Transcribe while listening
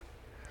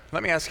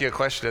Let me ask you a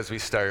question as we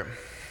start.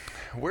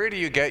 Where do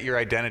you get your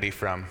identity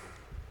from?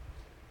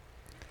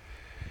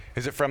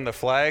 Is it from the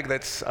flag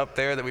that's up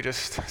there that we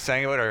just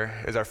sang about, or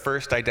is our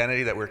first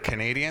identity that we're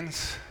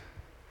Canadians?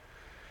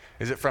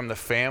 Is it from the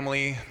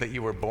family that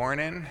you were born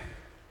in?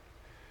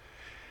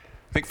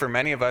 I think for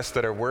many of us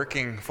that are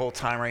working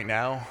full-time right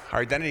now, our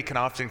identity can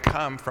often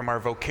come from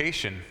our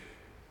vocation.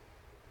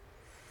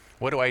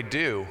 What do I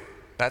do?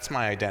 That's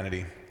my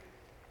identity.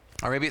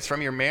 Or maybe it's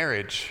from your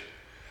marriage,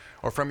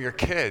 or from your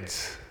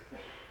kids.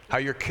 How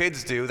your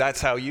kids do,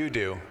 that's how you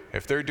do.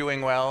 If they're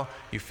doing well,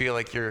 you feel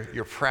like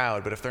you're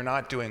proud, but if they're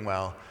not doing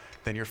well,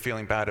 then you're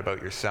feeling bad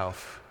about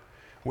yourself.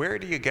 Where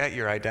do you get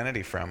your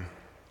identity from?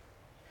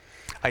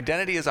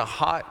 Identity is a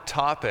hot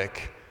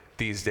topic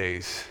these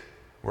days.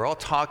 We're all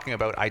talking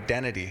about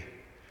identity.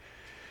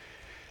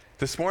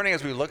 This morning,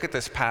 as we look at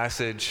this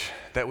passage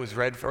that was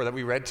read, or that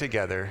we read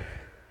together,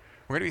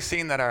 we're going to be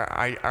seeing that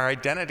our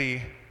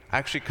identity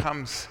actually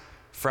comes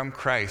from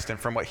Christ and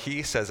from what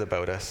He says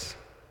about us.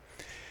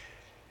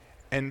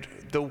 And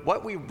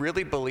what we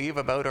really believe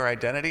about our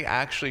identity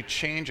actually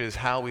changes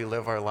how we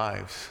live our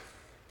lives.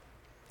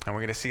 And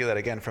we're going to see that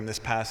again from this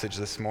passage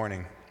this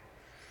morning.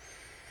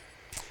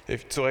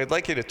 So I'd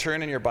like you to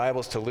turn in your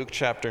Bibles to Luke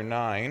chapter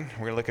 9. We're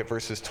going to look at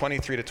verses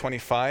 23 to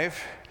 25.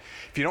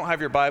 If you don't have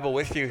your Bible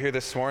with you here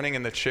this morning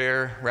in the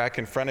chair rack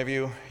in front of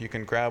you, you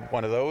can grab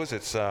one of those.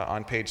 It's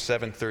on page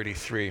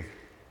 733.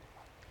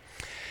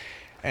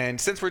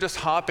 And since we're just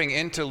hopping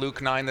into Luke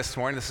 9 this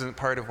morning, this isn't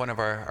part of one of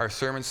our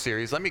sermon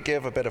series, let me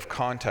give a bit of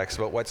context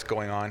about what's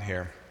going on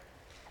here.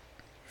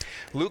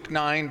 Luke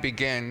 9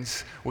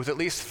 begins with at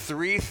least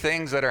three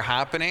things that are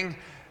happening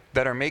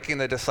that are making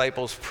the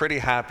disciples pretty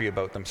happy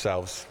about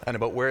themselves and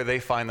about where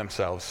they find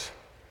themselves.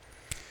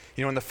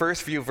 You know, in the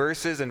first few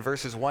verses, in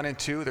verses 1 and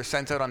 2, they're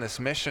sent out on this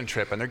mission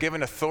trip and they're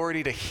given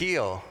authority to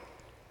heal.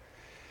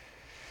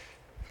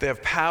 They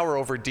have power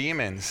over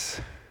demons.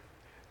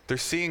 They're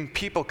seeing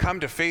people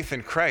come to faith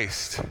in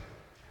Christ.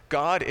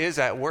 God is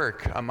at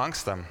work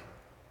amongst them.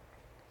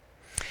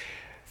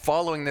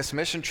 Following this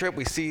mission trip,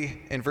 we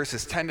see in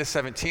verses 10 to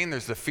 17,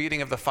 there's the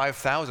feeding of the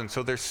 5,000.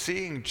 So they're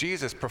seeing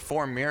Jesus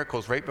perform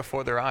miracles right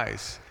before their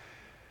eyes.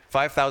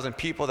 5,000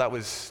 people, that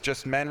was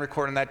just men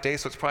recording that day,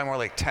 so it's probably more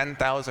like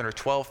 10,000 or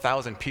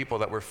 12,000 people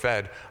that were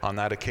fed on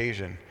that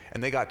occasion.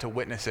 And they got to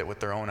witness it with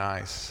their own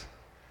eyes.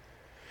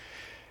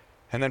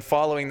 And then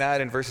following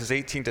that in verses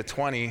 18 to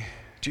 20,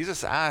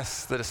 Jesus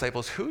asks the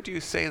disciples, "Who do you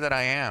say that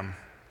I am?"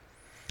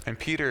 And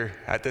Peter,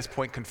 at this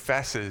point,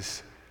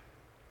 confesses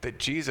that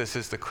Jesus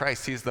is the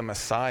Christ. He's the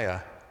Messiah.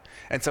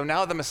 And so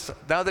now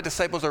the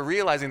disciples are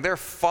realizing they're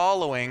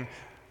following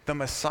the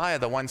Messiah,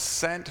 the one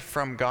sent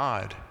from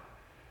God.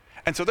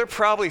 And so they're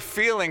probably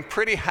feeling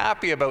pretty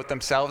happy about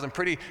themselves and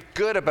pretty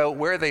good about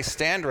where they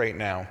stand right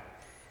now.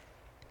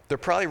 They're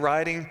probably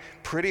riding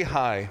pretty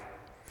high.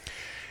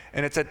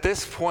 And it's at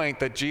this point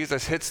that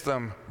Jesus hits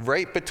them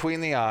right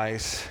between the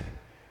eyes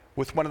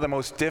with one of the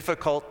most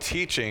difficult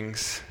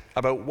teachings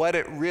about what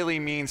it really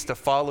means to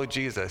follow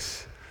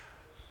Jesus.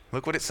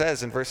 Look what it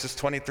says in verses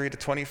 23 to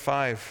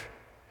 25.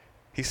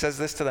 He says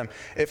this to them: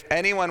 "If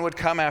anyone would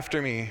come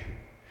after me,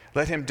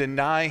 let him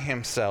deny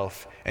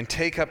himself and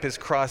take up his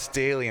cross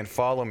daily and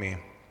follow me.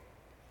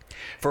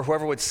 For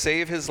whoever would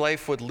save his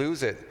life would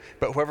lose it,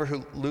 but whoever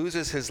who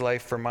loses his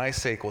life for my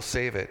sake will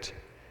save it.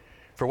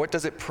 For what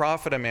does it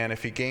profit a man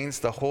if he gains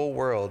the whole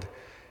world,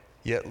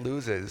 yet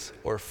loses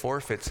or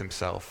forfeits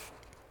himself?"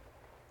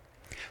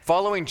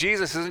 Following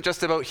Jesus isn't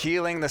just about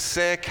healing the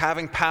sick,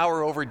 having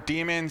power over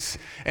demons,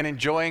 and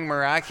enjoying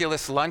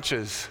miraculous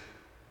lunches.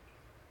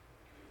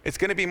 It's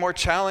going to be more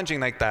challenging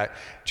like that.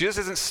 Jesus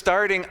isn't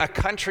starting a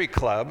country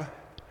club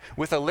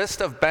with a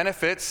list of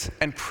benefits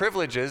and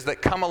privileges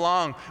that come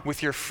along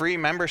with your free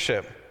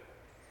membership.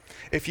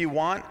 If you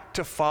want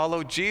to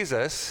follow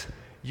Jesus,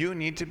 you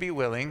need to be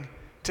willing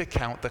to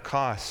count the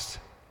cost.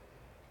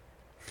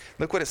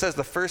 Look what it says.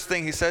 The first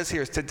thing he says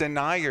here is to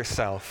deny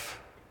yourself.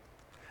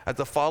 As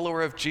a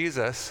follower of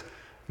Jesus,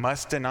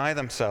 must deny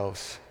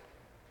themselves.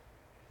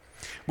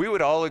 We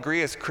would all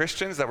agree as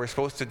Christians that we're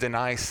supposed to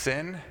deny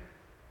sin,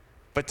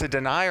 but to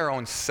deny our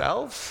own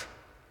selves?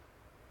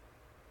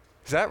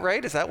 Is that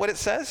right? Is that what it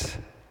says?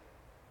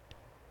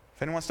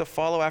 If anyone wants to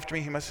follow after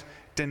me, he must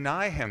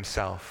deny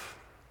himself.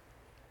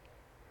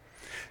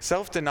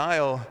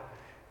 Self-denial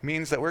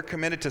means that we're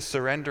committed to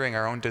surrendering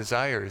our own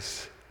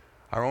desires,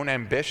 our own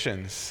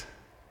ambitions,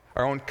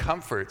 our own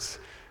comforts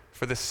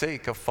for the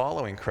sake of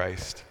following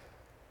Christ.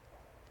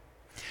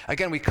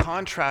 Again, we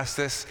contrast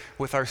this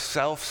with our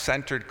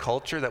self-centered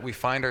culture that we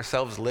find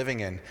ourselves living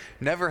in.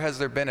 Never has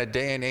there been a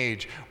day and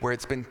age where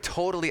it's been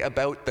totally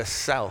about the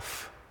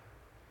self.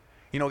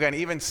 You know, again,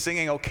 even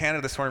singing "O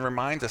Canada" this morning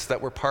reminds us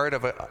that we're part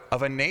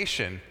of a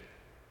nation.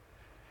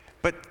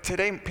 But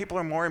today, people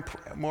are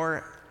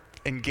more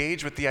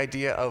engaged with the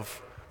idea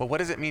of, well, what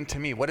does it mean to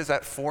me? What is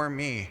that for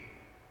me?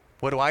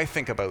 What do I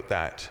think about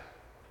that?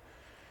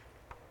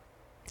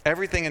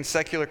 Everything in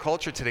secular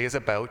culture today is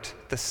about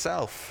the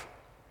self.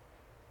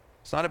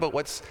 It's not about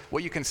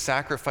what you can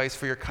sacrifice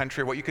for your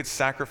country, or what you could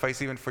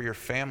sacrifice even for your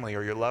family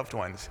or your loved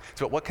ones.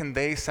 It's about what can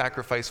they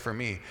sacrifice for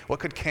me?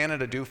 What could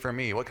Canada do for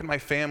me? What can my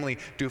family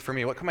do for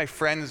me? What can my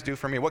friends do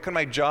for me? What can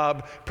my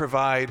job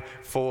provide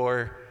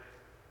for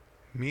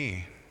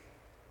me?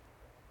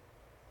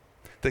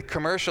 The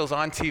commercials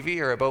on TV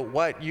are about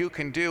what you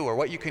can do or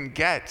what you can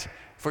get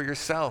for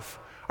yourself.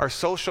 Our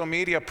social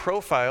media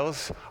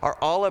profiles are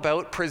all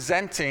about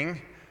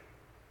presenting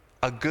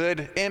a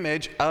good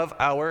image of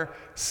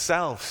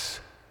ourselves.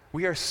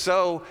 We are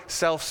so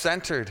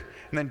self-centered.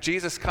 And then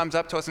Jesus comes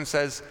up to us and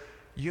says,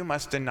 you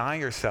must deny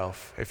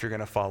yourself if you're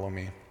going to follow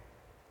me.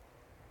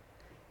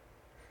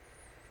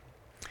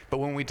 But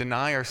when we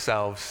deny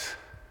ourselves,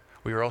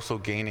 we are also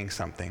gaining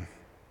something.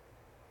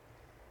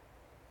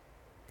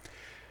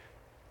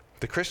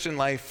 The Christian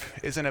life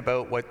isn't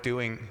about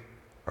doing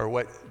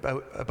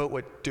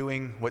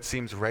what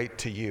seems right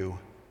to you.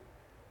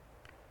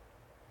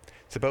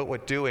 It's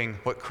about doing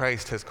what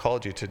Christ has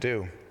called you to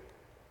do.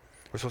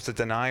 We're supposed to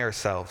deny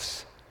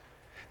ourselves.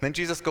 And then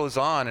Jesus goes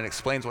on and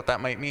explains what that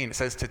might mean. It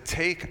says to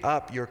take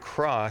up your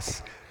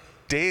cross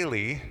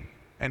daily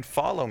and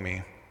follow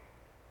me.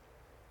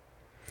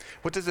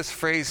 What does this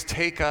phrase,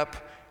 take up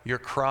your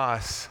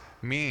cross,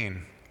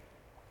 mean?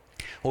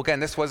 Well, again,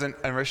 this wasn't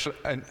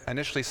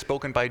initially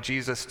spoken by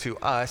Jesus to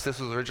us. This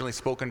was originally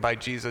spoken by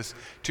Jesus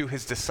to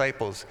his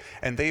disciples.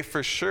 And they,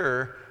 for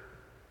sure,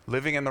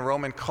 living in the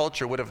Roman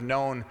culture, would have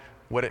known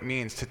what it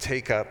means to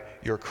take up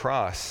your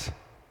cross.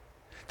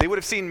 They would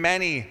have seen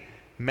many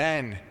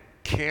men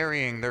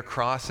carrying their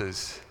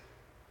crosses.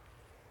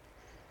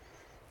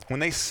 When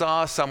they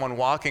saw someone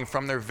walking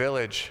from their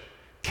village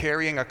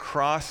carrying a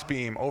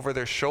crossbeam over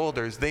their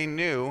shoulders, they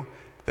knew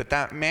that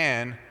that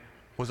man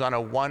was on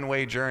a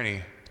one-way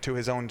journey to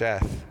his own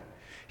death.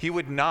 He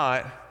would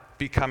not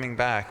be coming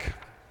back.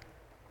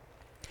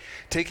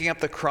 Taking up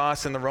the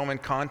cross in the Roman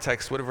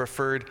context would have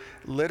referred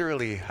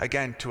literally,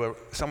 again, to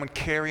someone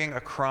carrying a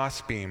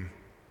crossbeam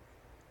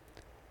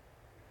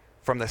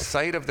from the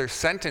site of their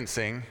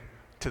sentencing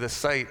to the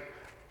site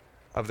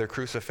of their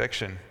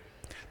crucifixion.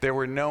 There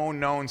were no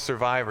known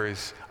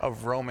survivors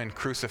of Roman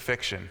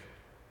crucifixion.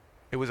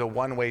 It was a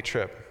one-way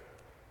trip.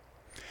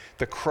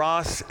 The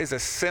cross is a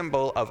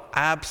symbol of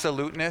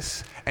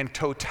absoluteness and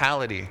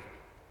totality.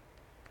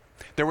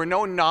 There were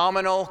no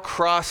nominal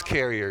cross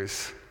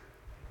carriers.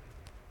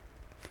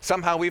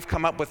 Somehow we've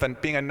come up with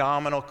being a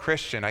nominal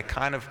Christian. I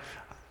kind of,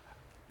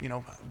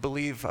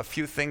 believe a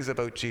few things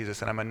about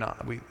Jesus, and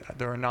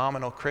they're a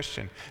nominal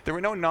Christian. There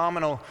were no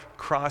nominal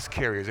cross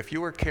carriers. If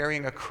you were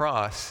carrying a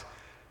cross,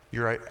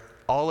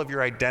 all of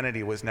your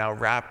identity was now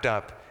wrapped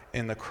up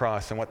in the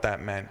cross and what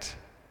that meant.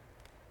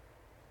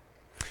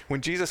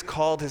 When Jesus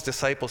called his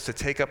disciples to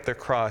take up their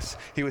cross,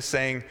 he was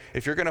saying,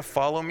 if you're going to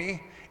follow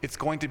me, it's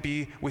going to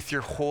be with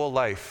your whole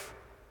life.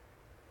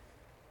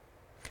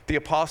 The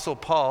Apostle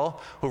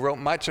Paul, who wrote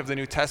much of the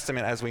New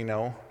Testament, as we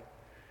know,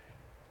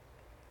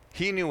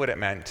 he knew what it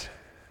meant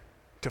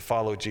to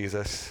follow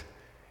Jesus.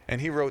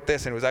 And he wrote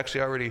this, and it was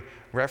actually already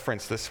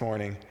referenced this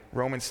morning.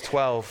 Romans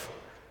 12,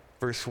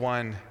 verse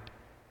 1,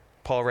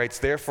 Paul writes,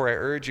 therefore I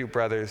urge you,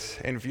 brothers,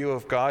 in view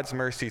of God's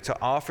mercy, to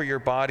offer your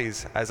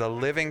bodies as a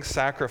living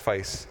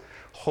sacrifice,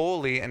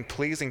 holy and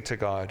pleasing to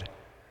God.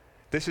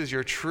 This is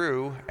your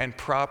true and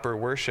proper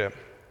worship.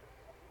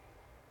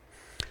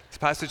 This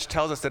passage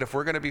tells us that if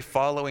we're going to be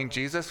following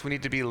Jesus, we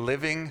need to be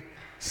living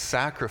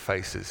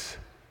sacrifices.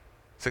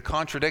 It's a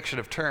contradiction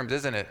of terms,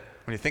 isn't it?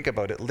 When you think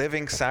about it,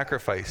 living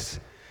sacrifice.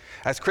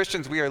 As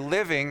Christians, we are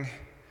living,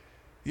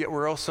 yet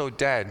we're also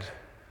dead.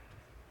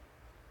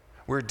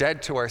 We're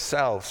dead to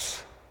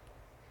ourselves.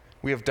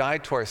 We have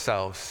died to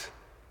ourselves.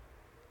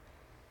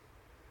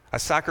 A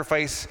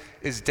sacrifice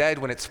is dead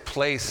when it's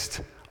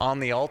placed on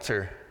the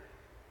altar.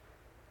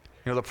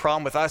 The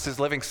problem with us as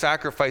living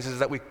sacrifices is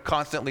that we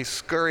constantly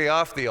scurry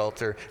off the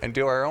altar and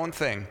do our own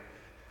thing.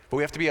 But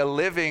we have to be a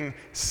living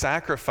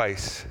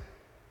sacrifice,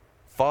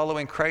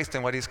 following Christ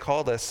and what he's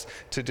called us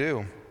to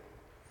do.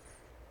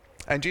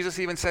 And Jesus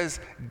even says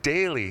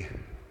daily.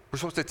 We're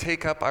supposed to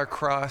take up our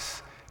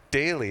cross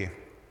daily.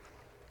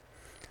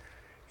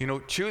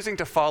 Choosing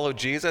to follow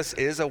Jesus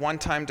is a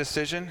one-time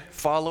decision.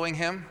 Following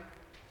him,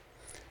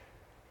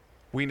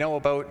 we know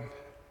about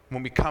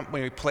when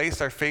we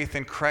place our faith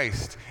in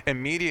Christ,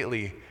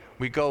 immediately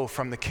we go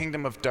from the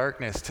kingdom of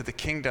darkness to the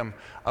kingdom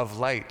of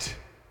light.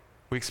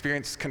 We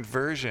experience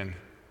conversion.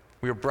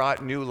 We are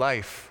brought new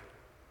life.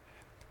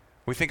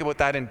 We think about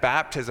that in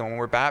baptism, when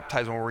we're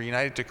baptized, when we're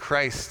united to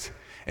Christ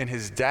in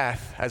his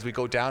death as we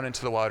go down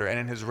into the water and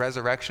in his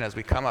resurrection as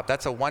we come up.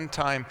 That's a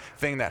one-time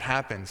thing that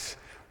happens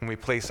when we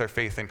place our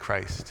faith in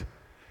Christ.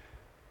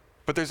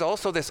 But there's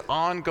also this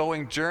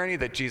ongoing journey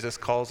that Jesus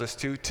calls us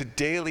to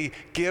daily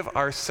give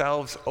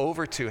ourselves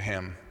over to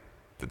him.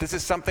 That this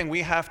is something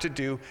we have to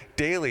do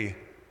daily.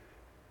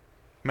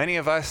 Many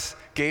of us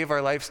gave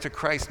our lives to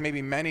Christ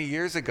maybe many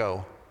years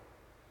ago.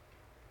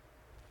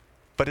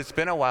 But it's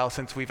been a while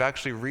since we've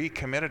actually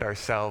recommitted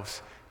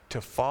ourselves to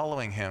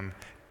following him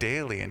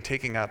daily and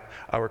taking up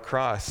our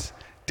cross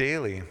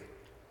daily.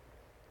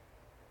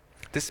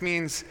 This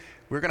means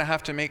we're going to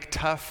have to make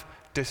tough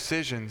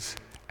decisions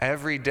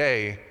every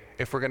day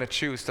if we're going to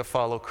choose to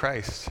follow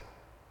Christ.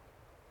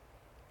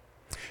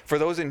 For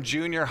those in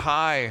junior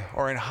high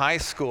or in high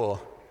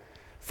school,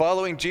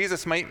 following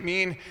Jesus might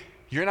mean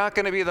you're not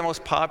going to be the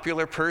most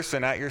popular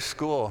person at your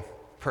school,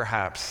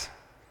 perhaps,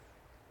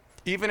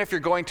 even if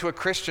you're going to a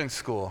Christian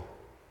school.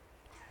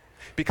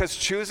 Because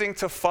choosing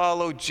to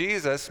follow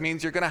Jesus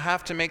means you're going to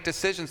have to make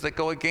decisions that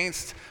go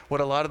against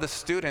what a lot of the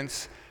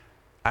students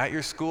at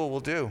your school will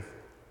do.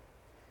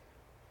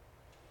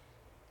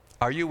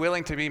 Are you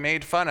willing to be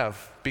made fun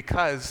of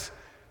because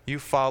you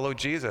follow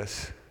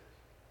Jesus?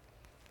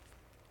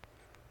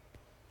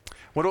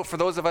 What about for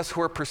those of us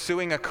who are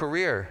pursuing a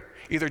career,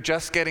 either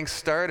just getting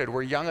started,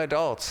 we're young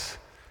adults,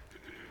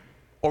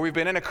 or we've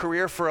been in a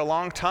career for a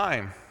long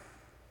time?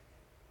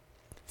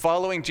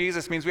 Following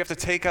Jesus means we have to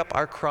take up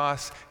our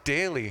cross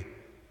daily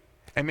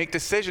and make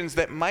decisions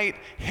that might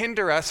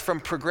hinder us from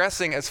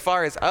progressing as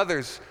far as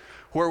others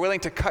who are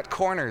willing to cut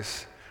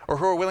corners, or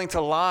who are willing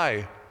to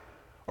lie,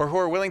 or who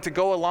are willing to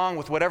go along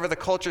with whatever the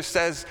culture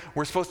says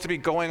we're supposed to be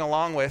going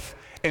along with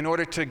in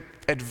order to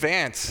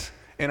advance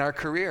in our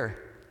career.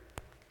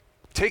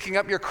 Taking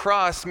up your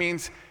cross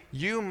means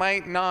you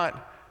might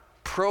not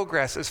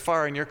progress as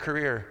far in your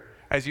career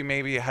as you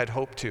maybe had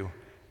hoped to,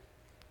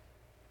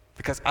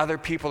 because other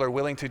people are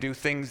willing to do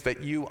things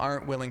that you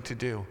aren't willing to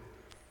do,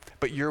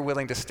 but you're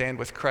willing to stand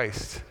with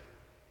Christ.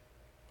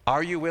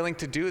 Are you willing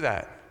to do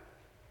that?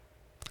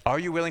 Are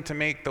you willing to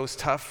make those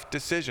tough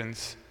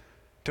decisions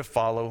to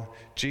follow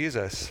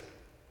Jesus?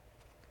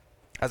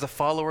 As a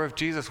follower of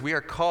Jesus, we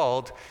are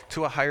called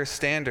to a higher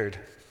standard.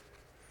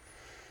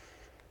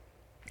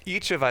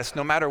 Each of us,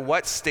 no matter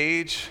what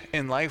stage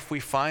in life we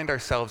find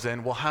ourselves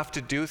in, will have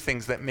to do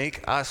things that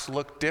make us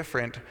look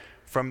different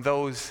from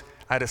those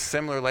at a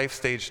similar life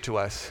stage to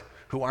us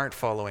who aren't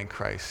following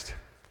Christ.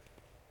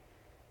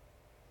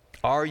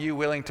 Are you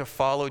willing to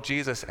follow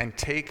Jesus and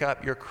take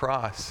up your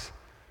cross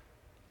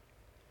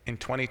in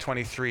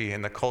 2023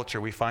 in the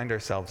culture we find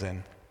ourselves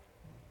in?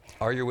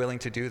 Are you willing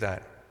to do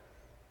that?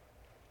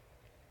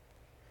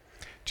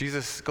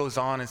 Jesus goes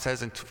on and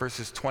says in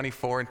verses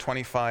 24 and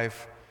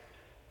 25,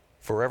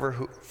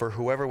 For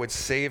whoever would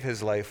save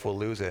his life will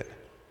lose it,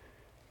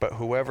 but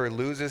whoever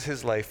loses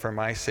his life for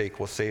my sake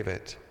will save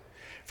it.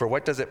 For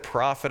what does it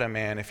profit a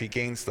man if he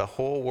gains the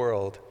whole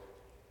world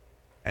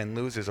and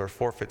loses or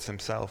forfeits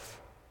himself?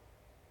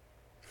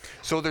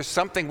 So there's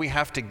something we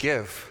have to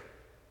give.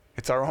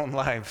 It's our own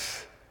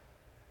lives.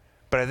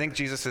 But I think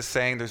Jesus is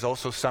saying there's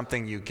also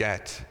something you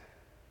get,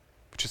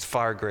 which is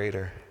far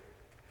greater.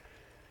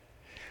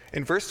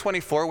 In verse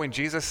 24, when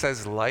Jesus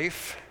says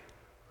life,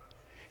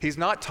 he's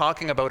not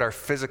talking about our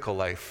physical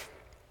life.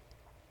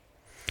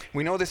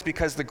 We know this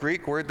because the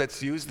Greek word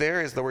that's used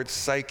there is the word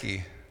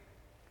psyche.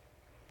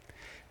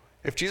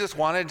 If Jesus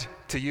wanted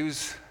to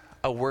use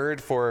a word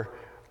for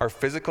our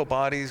physical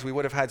bodies, we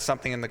would have had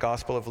something in the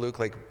Gospel of Luke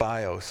like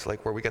bios,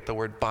 like where we get the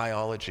word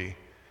biology.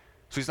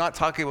 So he's not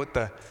talking about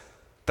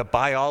the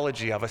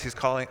biology of us, he's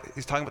talking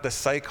about the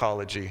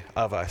psychology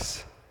of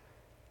us.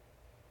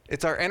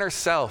 It's our inner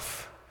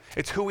self.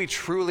 It's who we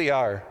truly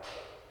are.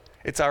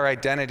 It's our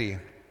identity.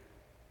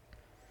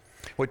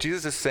 What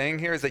Jesus is saying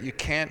here is that you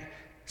can't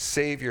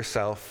save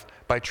yourself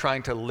by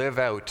trying to live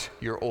out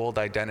your old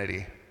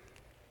identity.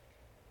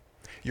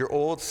 Your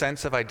old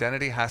sense of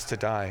identity has to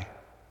die.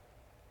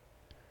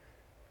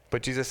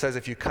 But Jesus says,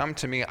 if you come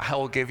to me, I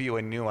will give you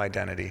a new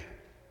identity,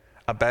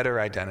 a better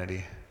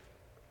identity.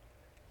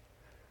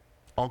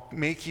 I'll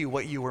make you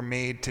what you were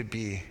made to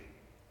be.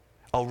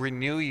 I'll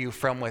renew you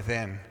from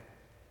within.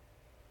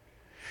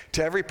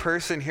 To every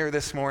person here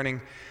this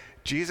morning,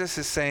 Jesus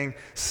is saying,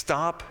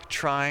 stop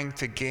trying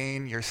to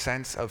gain your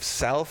sense of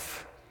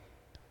self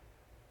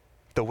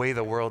the way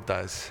the world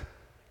does.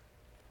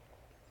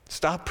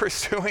 Stop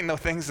pursuing the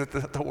things that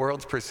the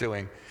world's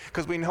pursuing,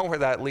 because we know where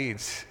that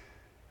leads.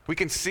 We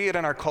can see it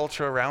in our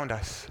culture around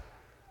us.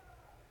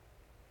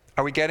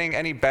 Are we getting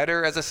any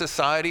better as a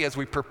society as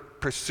we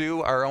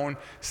pursue our own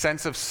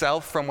sense of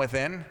self from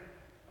within?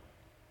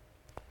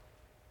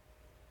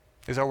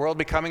 Is our world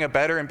becoming a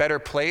better and better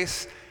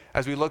place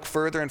as we look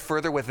further and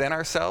further within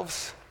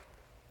ourselves?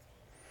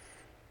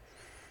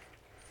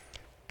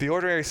 The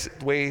ordinary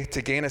way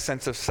to gain a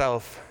sense of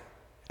self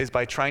is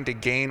by trying to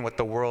gain what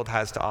the world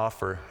has to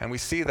offer. And we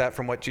see that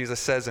from what Jesus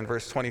says in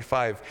verse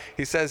 25.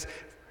 He says,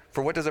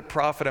 for what does it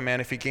profit a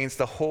man if he gains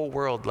the whole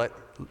world,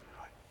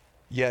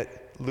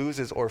 yet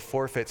loses or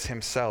forfeits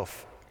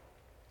himself?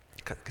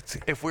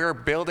 If we're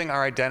building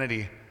our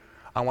identity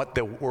on what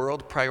the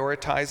world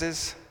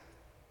prioritizes,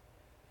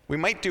 we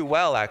might do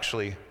well,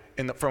 actually,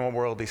 from a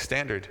worldly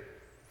standard.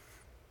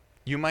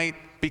 You might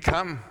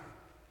become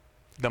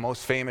the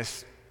most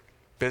famous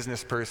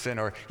business person,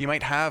 or you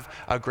might have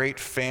a great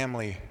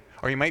family,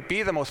 or you might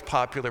be the most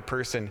popular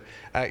person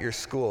at your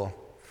school.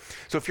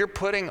 So if you're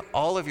putting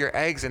all of your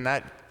eggs in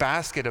that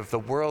basket of the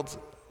world's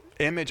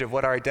image of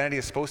what our identity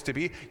is supposed to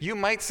be, you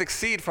might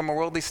succeed from a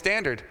worldly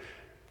standard.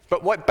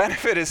 But what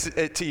benefit is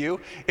it to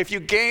you if you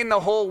gain the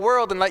whole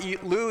world and let you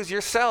lose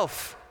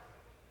yourself?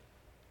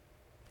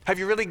 Have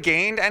you really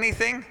gained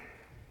anything?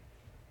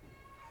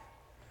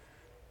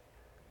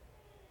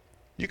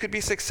 You could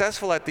be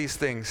successful at these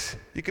things.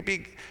 You could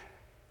be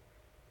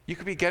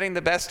getting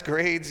the best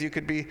grades. You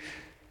could be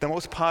the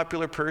most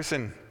popular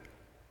person.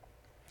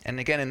 And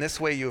again, in this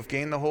way, you have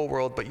gained the whole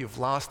world, but you've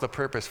lost the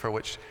purpose for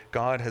which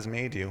God has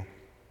made you.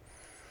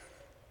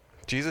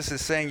 Jesus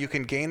is saying you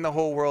can gain the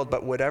whole world,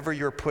 but whatever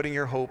you're putting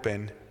your hope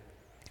in,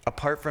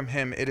 apart from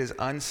him, it is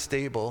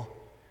unstable,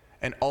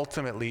 and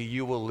ultimately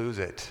you will lose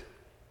it.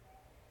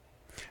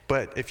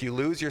 But if you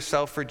lose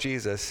yourself for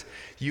Jesus,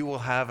 you will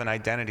have an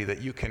identity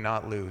that you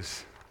cannot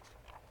lose.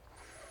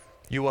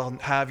 You will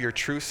have your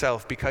true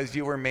self because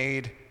you were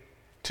made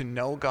to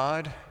know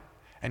God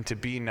and to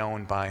be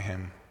known by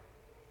him.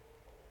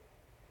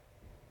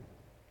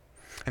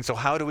 And so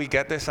how do we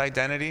get this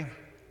identity?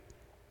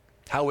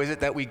 How is it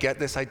that we get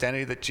this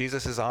identity that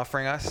Jesus is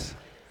offering us?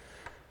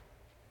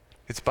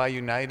 It's by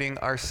uniting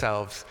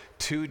ourselves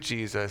to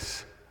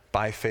Jesus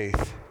by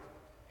faith.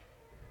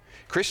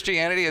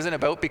 Christianity isn't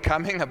about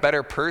becoming a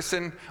better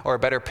person or a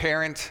better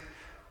parent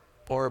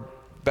or a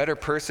better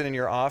person in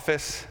your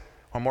office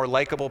or a more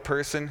likable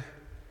person.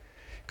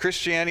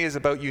 Christianity is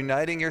about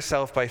uniting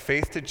yourself by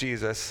faith to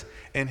Jesus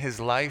in his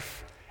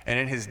life and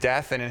in his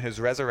death and in his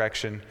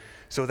resurrection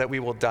so that we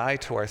will die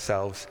to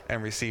ourselves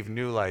and receive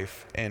new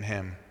life in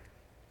him.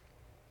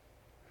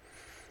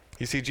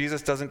 You see,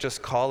 Jesus doesn't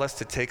just call us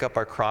to take up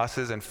our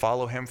crosses and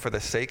follow him for the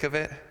sake of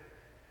it.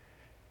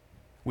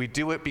 We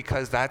do it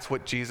because that's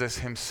what Jesus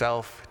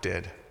himself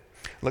did.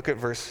 Look at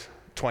verse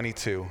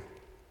 22.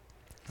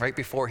 Right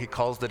before he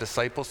calls the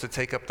disciples to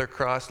take up their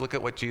cross, look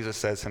at what Jesus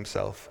says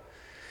himself.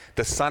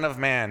 The Son of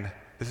Man,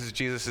 this is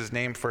Jesus'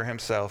 name for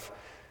himself.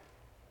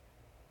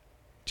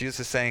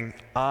 Jesus is saying,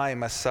 I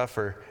must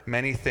suffer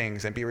many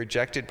things and be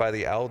rejected by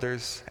the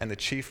elders and the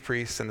chief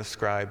priests and the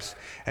scribes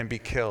and be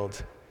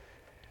killed,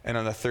 and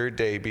on the third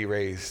day be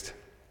raised.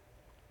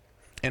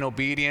 In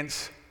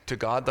obedience to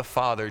God the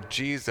Father,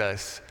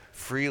 Jesus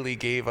freely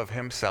gave of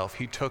himself.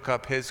 He took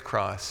up his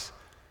cross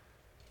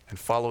and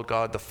followed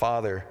God the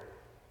Father.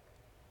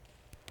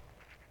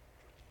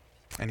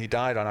 And he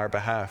died on our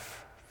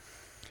behalf.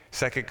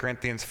 2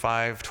 Corinthians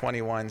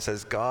 5:21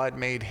 says, God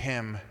made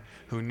him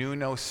who knew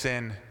no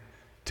sin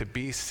to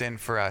be sin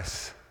for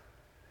us,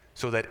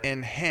 so that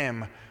in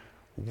him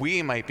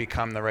we might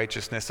become the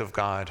righteousness of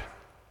God.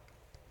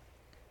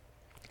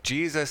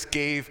 Jesus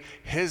gave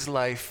his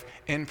life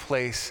in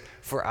place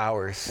for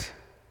ours.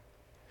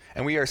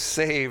 And we are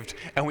saved,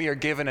 and we are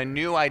given a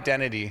new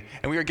identity,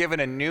 and we are given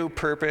a new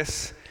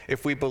purpose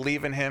if we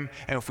believe in him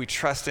and if we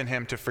trust in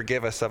him to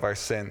forgive us of our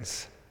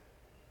sins.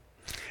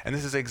 And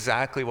this is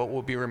exactly what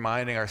we'll be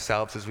reminding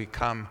ourselves as we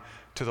come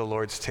to the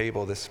Lord's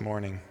table this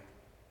morning.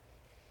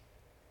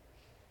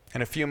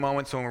 In a few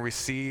moments when we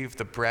receive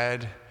the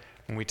bread,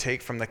 when we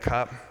take from the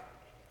cup,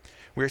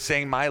 we're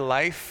saying, my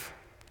life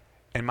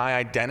and my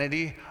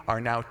identity are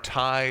now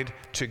tied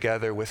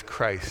together with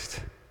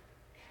Christ.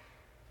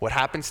 What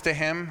happens to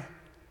him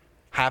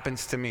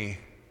happens to me.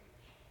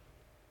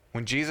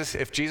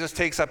 If Jesus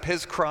takes up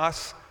his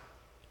cross,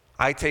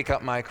 I take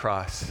up my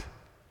cross.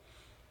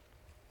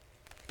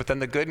 But then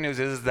the good news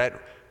is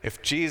that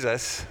if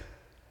Jesus,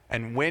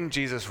 and when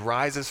Jesus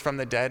rises from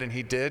the dead, and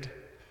he did,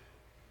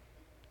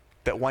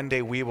 that one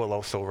day we will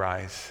also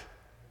rise.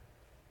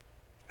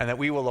 And that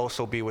we will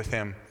also be with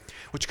him,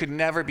 which could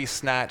never be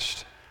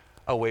snatched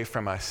away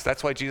from us.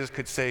 That's why Jesus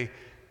could say,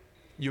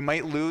 you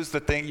might lose the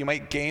thing, you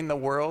might gain the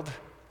world,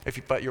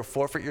 but you'll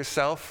forfeit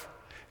yourself.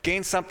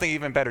 Gain something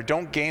even better.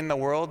 Don't gain the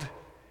world,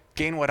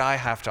 gain what I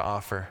have to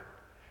offer.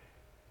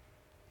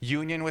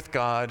 Union with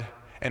God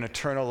and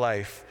eternal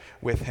life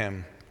with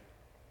him.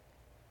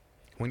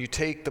 When you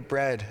take the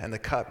bread and the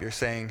cup, you're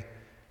saying,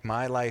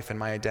 my life and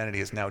my identity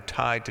is now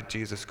tied to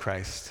Jesus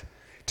Christ.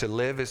 To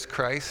live is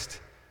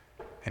Christ,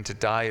 and to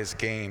die is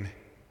gain.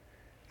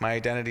 My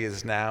identity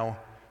is now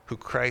who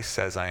Christ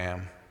says I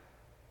am.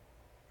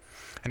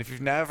 And if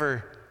you've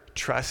never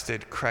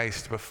trusted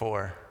Christ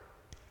before,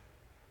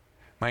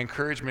 my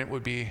encouragement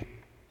would be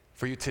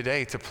for you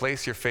today to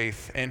place your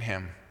faith in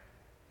him.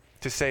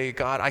 To say,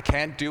 God, I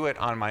can't do it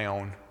on my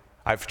own.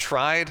 I've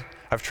tried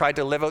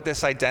to live out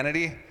this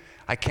identity.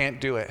 I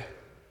can't do it.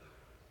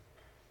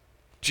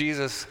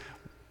 Jesus,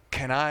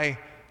 can I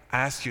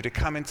ask you to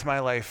come into my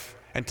life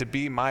and to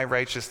be my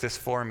righteousness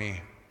for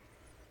me?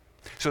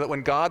 So that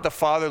when God the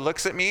Father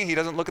looks at me, he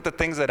doesn't look at the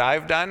things that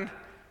I've done.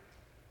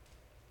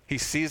 He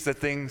sees the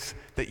things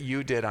that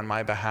you did on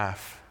my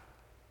behalf.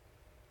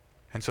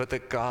 And so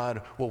that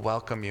God will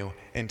welcome you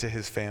into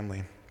his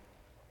family.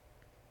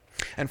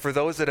 And for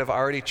those that have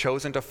already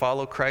chosen to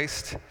follow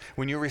Christ,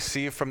 when you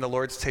receive from the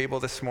Lord's table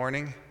this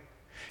morning,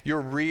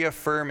 you're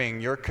reaffirming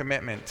your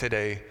commitment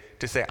today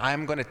to say,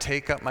 I'm going to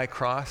take up my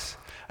cross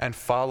and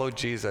follow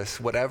Jesus,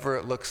 whatever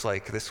it looks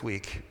like this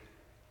week.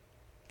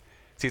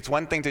 See, it's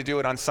one thing to do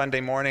it on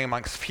Sunday morning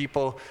amongst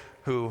people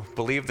who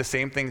believe the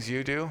same things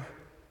you do,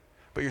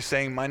 but you're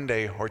saying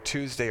Monday or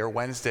Tuesday or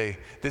Wednesday,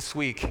 this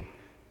week,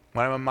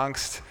 when I'm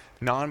amongst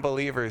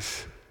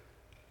non-believers,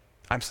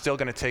 I'm still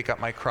going to take up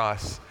my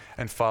cross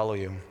and follow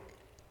you.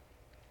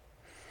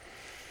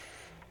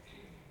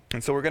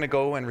 And so we're going to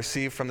go and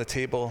receive from the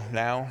table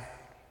now.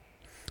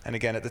 And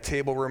again, at the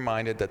table, we're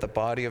reminded that the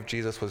body of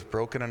Jesus was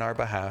broken in our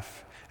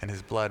behalf and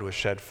his blood was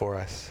shed for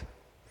us.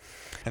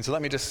 And so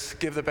let me just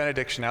give the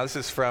benediction now. This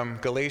is from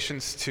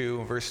Galatians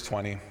 2, verse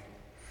 20.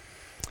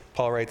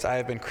 Paul writes, I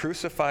have been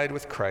crucified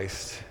with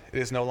Christ. It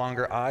is no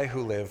longer I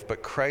who live,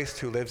 but Christ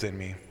who lives in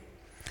me.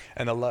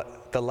 And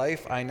the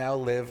life I now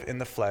live in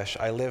the flesh,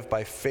 I live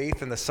by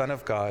faith in the Son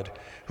of God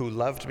who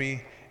loved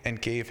me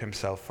and gave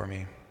himself for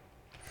me.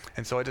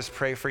 And so I just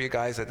pray for you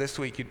guys that this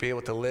week you'd be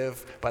able to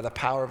live by the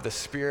power of the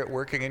Spirit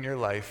working in your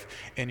life,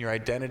 in your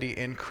identity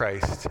in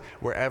Christ,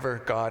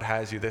 wherever God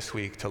has you this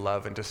week to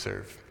love and to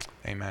serve.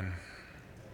 Amen.